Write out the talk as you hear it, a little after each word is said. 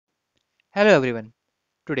Hello everyone.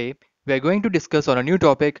 Today we are going to discuss on a new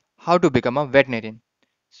topic, how to become a veterinarian.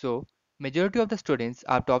 So, majority of the students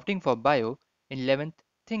after opting for bio in 11th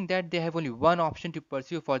think that they have only one option to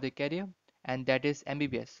pursue for their career, and that is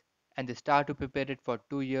MBBS, and they start to prepare it for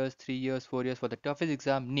 2 years, 3 years, 4 years for the toughest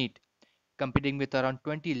exam, Neet, competing with around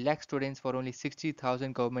 20 lakh students for only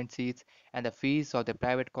 60,000 government seats, and the fees of the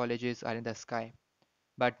private colleges are in the sky.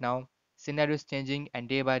 But now, scenario is changing and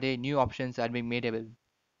day by day new options are being made available.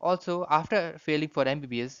 Also, after failing for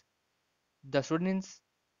MBBS, the students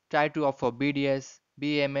try to opt for BDS,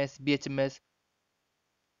 BAMS, BHMS,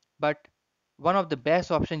 but one of the best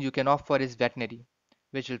options you can opt for is veterinary,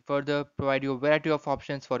 which will further provide you a variety of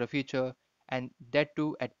options for the future, and that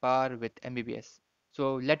too at par with MBBS.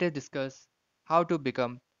 So let us discuss how to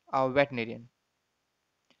become a veterinarian.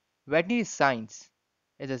 Veterinary science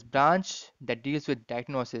is a branch that deals with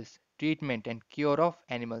diagnosis, treatment, and cure of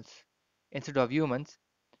animals. Instead of humans,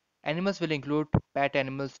 animals will include pet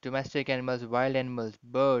animals, domestic animals, wild animals,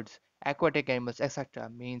 birds, aquatic animals, etc.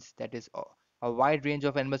 Means that is a wide range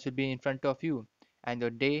of animals will be in front of you, and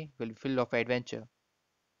your day will be full of adventure.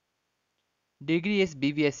 Degree is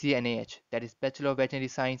BVSC and AH, that is Bachelor of Veterinary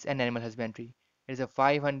Science and Animal Husbandry. It is a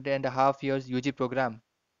 5.5 years UG program,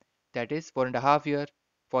 that is 4.5 years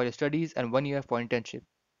for your studies and 1 year for internship.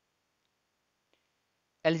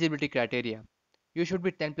 Eligibility criteria. You should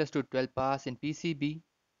be 10 plus to 12 pass in PCB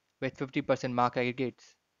with 50% mark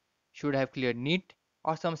aggregates. Should have cleared Neet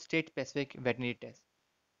or some state specific veterinary test.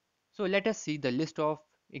 So let us see the list of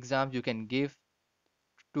exams you can give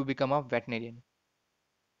to become a veterinarian.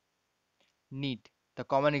 Neet, the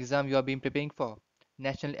common exam you have been preparing for,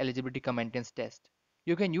 National Eligibility Cum Entrance Test.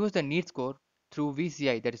 You can use the Neet score through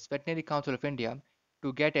VCI, that is Veterinary Council of India,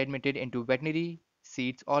 to get admitted into veterinary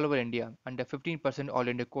seats all over India under 15% all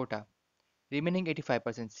India quota. Remaining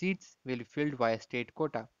 85% seats will be filled via state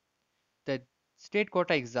quota. The state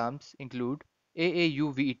quota exams include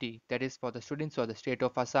AAUVET, that is for the students of the state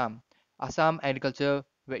of Assam, Assam Agriculture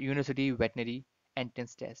University Veterinary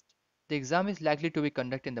Entrance Test. The exam is likely to be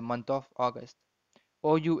conducted in the month of August.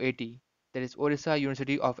 OUAT, that is Orissa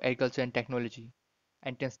University of Agriculture and Technology,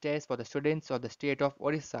 Entrance Test for the students of the state of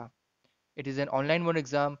Orissa. It is an online mode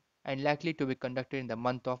exam and likely to be conducted in the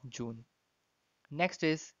month of June. Next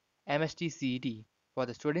is MST-CET for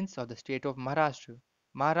the students of the state of Maharashtra,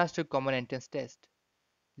 Maharashtra Common Entrance Test.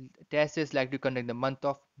 Test is likely to conduct in the month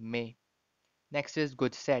of May. Next is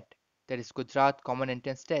GUJCET, that is Gujarat Common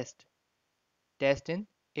Entrance Test. Test in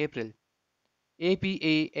April.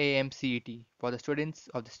 APAAMCET for the students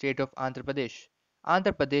of the state of Andhra Pradesh.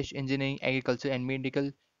 Andhra Pradesh Engineering, Agriculture and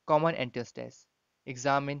Medical Common Entrance Test.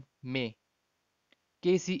 Exam in May.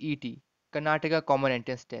 KCET, Karnataka Common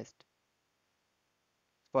Entrance Test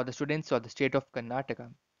for the students of the state of Karnataka.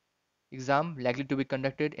 Exam likely to be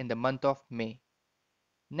conducted in the month of May.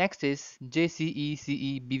 Next is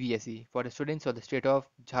JCECE BVSC for the students of the state of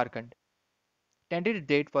Jharkhand. Tentative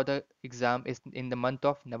date for the exam is in the month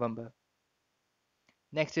of November.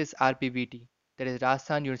 Next is RPVT, that is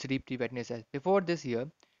Rajasthan University Pre-Veterinary Science. Before this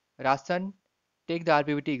year, Rajasthan take the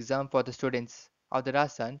RPVT exam for the students of the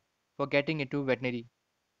Rajasthan for getting into veterinary.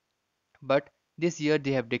 But this year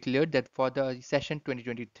they have declared that for the session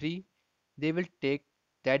 2023, they will take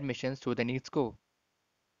the admissions through the NEET score.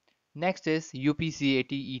 Next is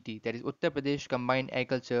UPCAT-ET, that is Uttar Pradesh Combined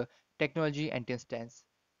Agriculture Technology Entrance Test.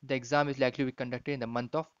 The exam is likely to be conducted in the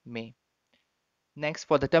month of May. Next,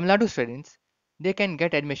 for the Tamil Nadu students, they can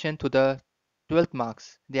get admission to the 12th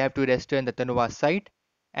marks. They have to register in the Tanova site,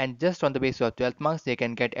 and just on the basis of 12th marks, they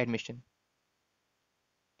can get admission.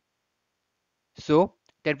 So,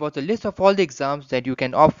 that was a list of all the exams that you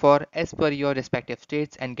can opt for as per your respective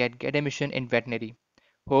states and get admission in veterinary.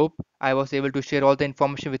 Hope I was able to share all the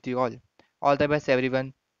information with you all. All the best,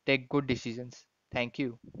 everyone. Take good decisions. Thank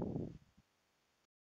you.